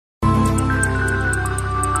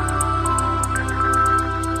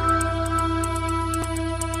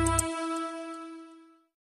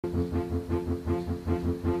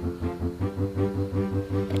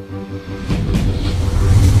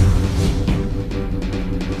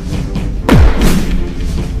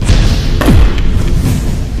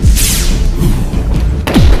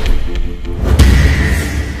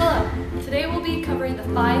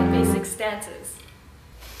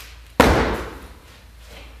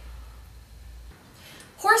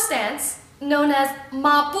Horse stance, known as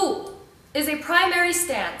ma bu, is a primary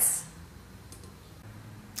stance.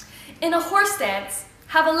 In a horse stance,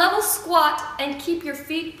 have a level squat and keep your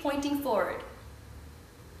feet pointing forward.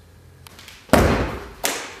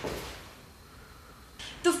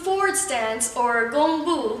 The forward stance, or gong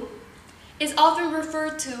bu, is often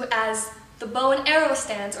referred to as the bow and arrow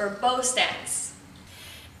stance or bow stance.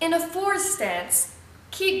 In a forward stance,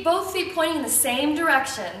 keep both feet pointing in the same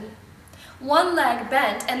direction, one leg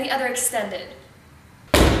bent and the other extended.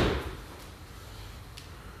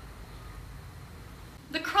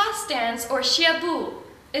 The cross stance, or xiabu,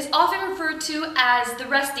 is often referred to as the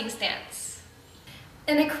resting stance.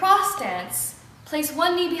 In a cross stance, place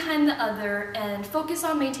one knee behind the other and focus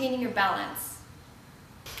on maintaining your balance.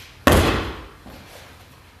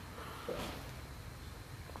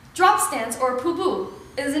 Drop stance, or pubu,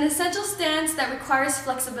 is an essential stance that requires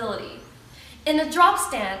flexibility. In a drop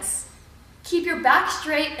stance, keep your back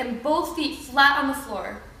straight and both feet flat on the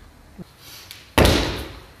floor.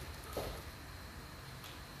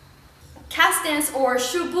 Cat stance, or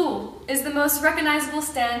shubu, is the most recognizable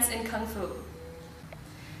stance in Kung Fu.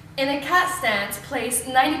 In a cat stance, place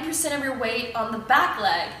 90% of your weight on the back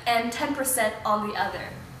leg and 10% on the other.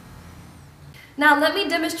 Now let me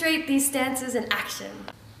demonstrate these stances in action.